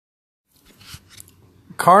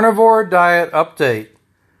Carnivore diet update.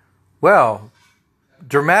 Well,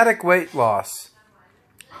 dramatic weight loss.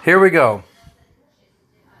 Here we go.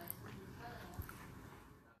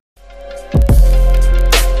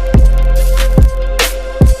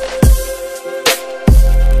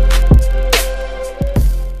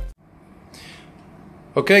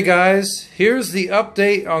 Okay guys, here's the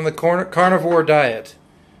update on the carnivore diet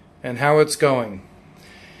and how it's going.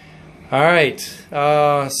 Alright,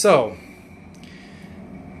 so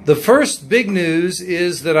the first big news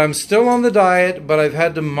is that I'm still on the diet, but I've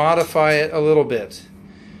had to modify it a little bit.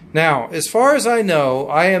 Now, as far as I know,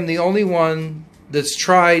 I am the only one that's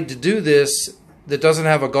tried to do this that doesn't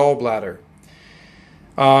have a gallbladder.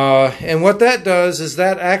 And what that does is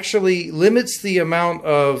that actually limits the amount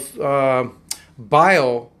of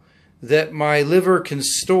bile that my liver can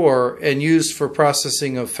store and use for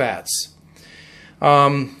processing of fats.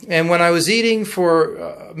 And when I was eating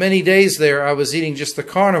for many days there, I was eating just the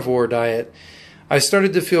carnivore diet. I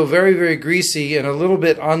started to feel very, very greasy and a little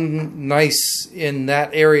bit unnice in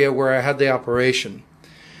that area where I had the operation.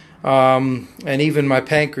 And even my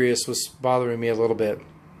pancreas was bothering me a little bit.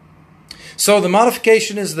 So the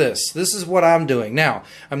modification is this. This is what I'm doing. Now,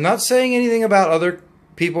 I'm not saying anything about other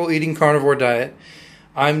people eating carnivore diet.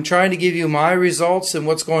 I'm trying to give you my results and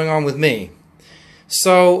what's going on with me.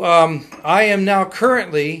 So I am now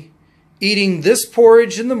currently eating this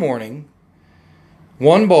porridge in the morning,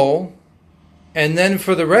 one bowl, and then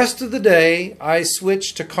for the rest of the day I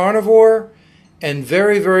switch to carnivore and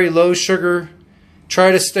very, very low sugar.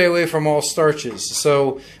 Try to stay away from all starches.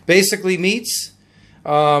 So basically meats,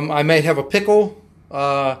 I may have a pickle,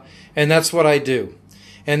 and that's what I do.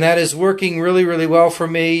 And that is working really, really well for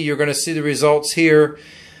me. You're going to see the results here.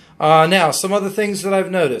 Now, some other things that I've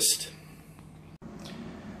noticed.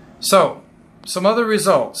 So, some other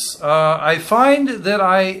results. I find that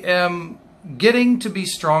I am getting to be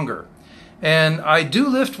stronger. And I do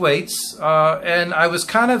lift weights, and I was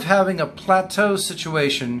kind of having a plateau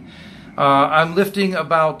situation. I'm lifting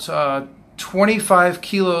about 25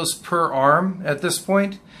 kilos per arm at this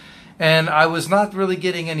point. And I was not really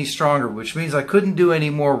getting any stronger, which means I couldn't do any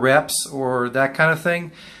more reps or that kind of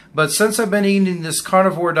thing. But since I've been eating this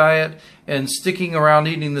carnivore diet and sticking around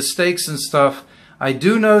eating the steaks and stuff, I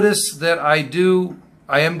do notice that I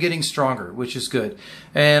am getting stronger, which is good.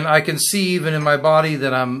 And I can see even in my body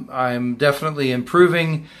that I'm definitely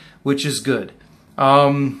improving, which is good.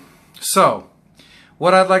 So,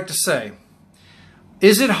 what I'd like to say,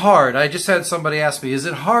 is it hard? I just had somebody ask me, is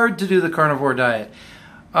it hard to do the carnivore diet?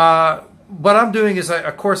 What I'm doing is,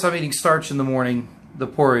 of course, I'm eating starch in the morning, the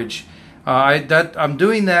porridge. I'm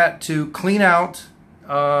doing that to clean out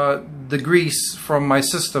the grease from my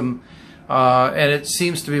system, and it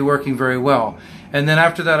seems to be working very well. And then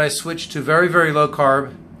after that, I switch to very, very low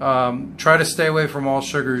carb. Try to stay away from all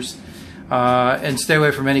sugars, and stay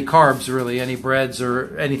away from any carbs, really, any breads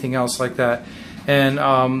or anything else like that, and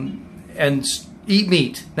eat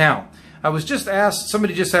meat. Now, I was just asked.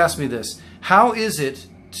 Somebody just asked me this. How is it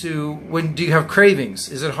do you have cravings?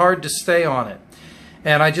 Is it hard to stay on it?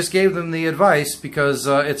 And I just gave them the advice because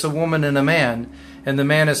it's a woman and a man, and the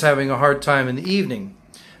man is having a hard time in the evening.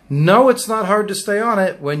 No, it's not hard to stay on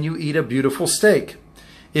it when you eat a beautiful steak.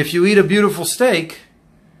 If you eat a beautiful steak,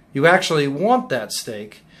 you actually want that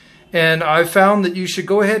steak. And I've found that you should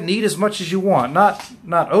go ahead and eat as much as you want.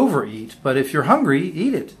 Not overeat, but if you're hungry,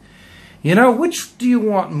 eat it. You know, which do you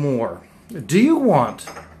want more? Do you want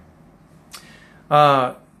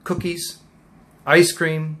cookies, ice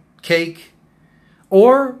cream, cake,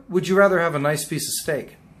 or would you rather have a nice piece of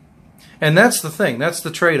steak? And that's the thing. That's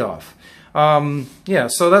the trade-off. Yeah,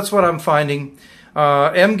 so that's what I'm finding.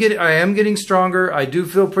 I am getting stronger. I do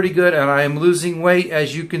feel pretty good, and I am losing weight,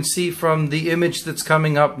 as you can see from the image that's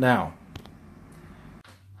coming up now.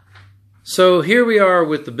 So here we are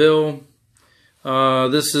with the bill.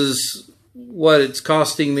 This is what it's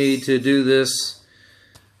costing me to do this.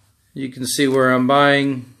 You can see where I'm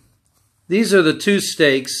buying. These are the 2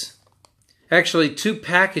 steaks. Actually, 2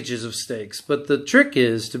 packages of steaks. But the trick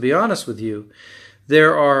is, to be honest with you,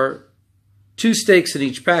 there are 2 steaks in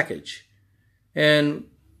each package. And,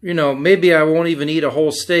 you know, maybe I won't even eat a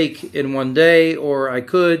whole steak in one day, or I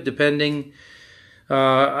could, depending.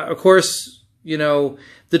 Of course, you know,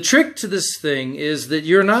 the trick to this thing is that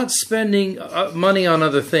you're not spending money on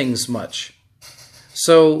other things much.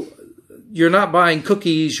 So you're not buying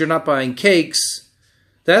cookies, you're not buying cakes.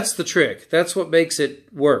 That's the trick. That's what makes it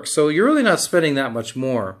work. So you're really not spending that much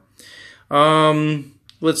more.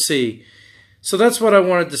 Let's see. So that's what I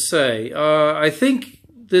wanted to say. I think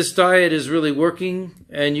this diet is really working,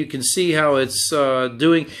 and you can see how it's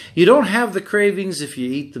doing. You don't have the cravings if you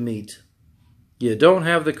eat the meat. You don't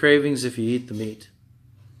have the cravings if you eat the meat.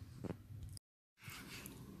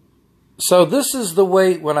 So this is the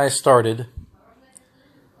weight when I started.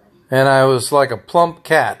 And I was like a plump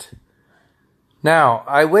cat. Now,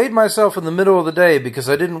 I weighed myself in the middle of the day because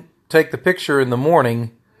I didn't take the picture in the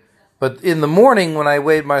morning. But in the morning when I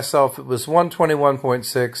weighed myself, it was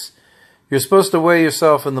 121.6. You're supposed to weigh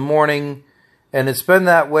yourself in the morning, and it's been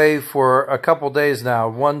that way for a couple days now,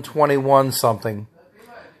 121 something.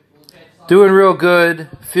 Doing real good,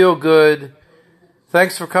 feel good.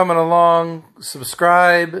 Thanks for coming along.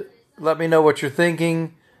 Subscribe. Let me know what you're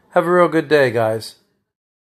thinking. Have a real good day, guys.